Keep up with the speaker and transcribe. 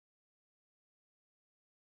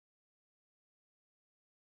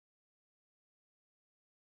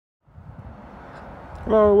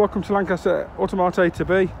Hello, welcome to Lancaster Automart to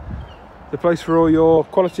B, the place for all your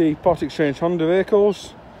quality part exchange Honda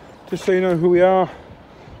vehicles. Just so you know who we are,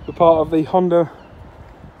 we're part of the Honda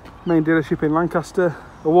main dealership in Lancaster,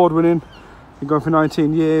 award winning, been going for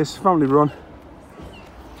 19 years, family run.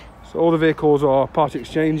 So all the vehicles are part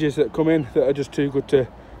exchanges that come in that are just too good to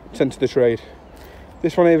send to the trade.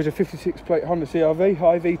 This one here is a 56 plate Honda CR-V,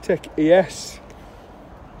 High VTEC ES.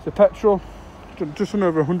 It's a petrol, just under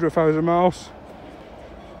over 100,000 miles.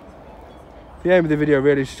 The aim of the video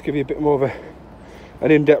really is just to give you a bit more of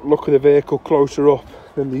an in-depth look at the vehicle closer up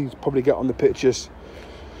than you probably get on the pictures.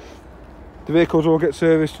 The vehicles all get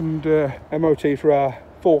serviced and MOT through our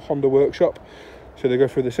full Honda workshop, so they go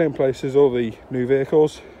through the same place as all the new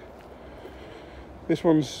vehicles. This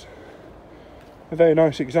one's a very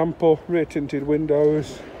nice example, rear tinted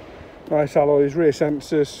windows, nice alloys, rear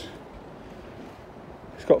sensors.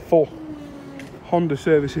 It's got full Honda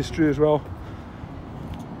service history as well.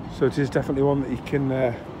 So it is definitely one that you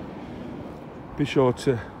can be sure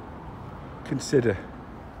to consider.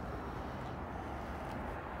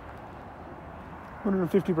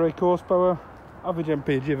 150 brake horsepower, average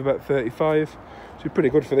MPG of about 35, so pretty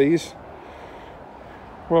good for these.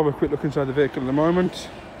 We'll have a quick look inside the vehicle in a moment.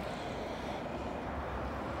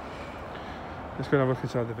 Let's go and have a look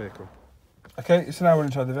inside the vehicle. Okay, so now we're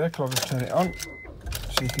inside the vehicle. I'll just turn it on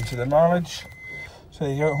so you can see the mileage. So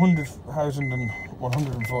you go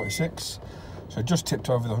 100,146, so just tipped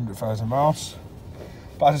over the 100,000 miles.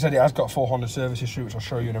 But as I said, it has got full Honda service history, which I'll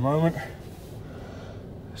show you in a moment.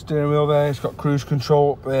 Steering wheel there, it's got cruise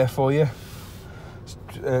control up there for you.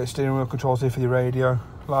 Steering wheel controls here for your radio,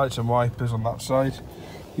 lights and wipers on that side.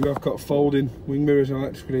 You have got folding wing mirrors and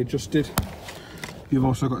electrically adjusted. You've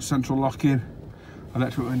also got central locking,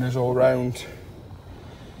 electric windows all round.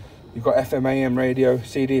 You've got FM AM radio,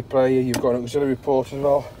 CD player, you've got an auxiliary port as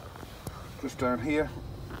well, just down here.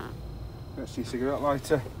 That's your cigarette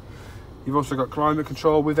lighter. You've also got climate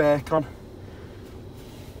control with aircon.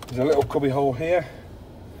 There's a little cubby hole here.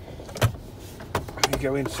 You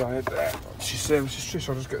go inside there, that's your service history,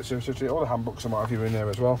 so I'll just get the service history. All the handbooks and what have you in there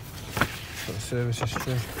as well. Got the service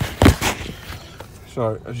history.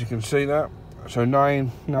 So, as you can see that, so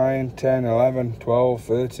 9, 10, 11, 12,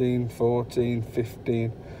 13, 14,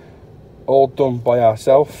 15, all done by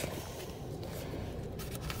ourselves,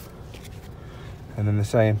 and then the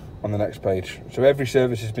same on the next page. So every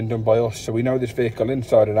service has been done by us, so we know this vehicle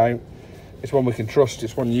inside and out. It's one we can trust,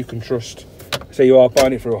 it's one you can trust. So you are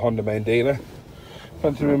buying it for a Honda main dealer.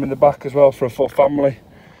 Plenty of room in the back as well for a full family,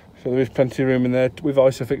 so there is plenty of room in there with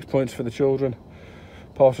ISOFIX points for the children,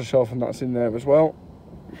 parcel shelf, and that's in there as well.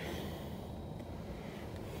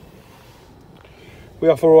 We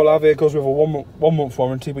offer all our vehicles with a one month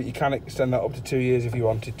warranty, but you can extend that up to 2 years if you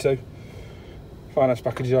wanted to. Finance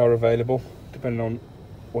packages are available, depending on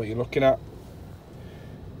what you're looking at.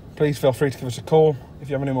 Please feel free to give us a call if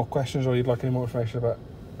you have any more questions or you'd like any more information about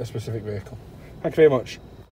a specific vehicle. Thank you very much.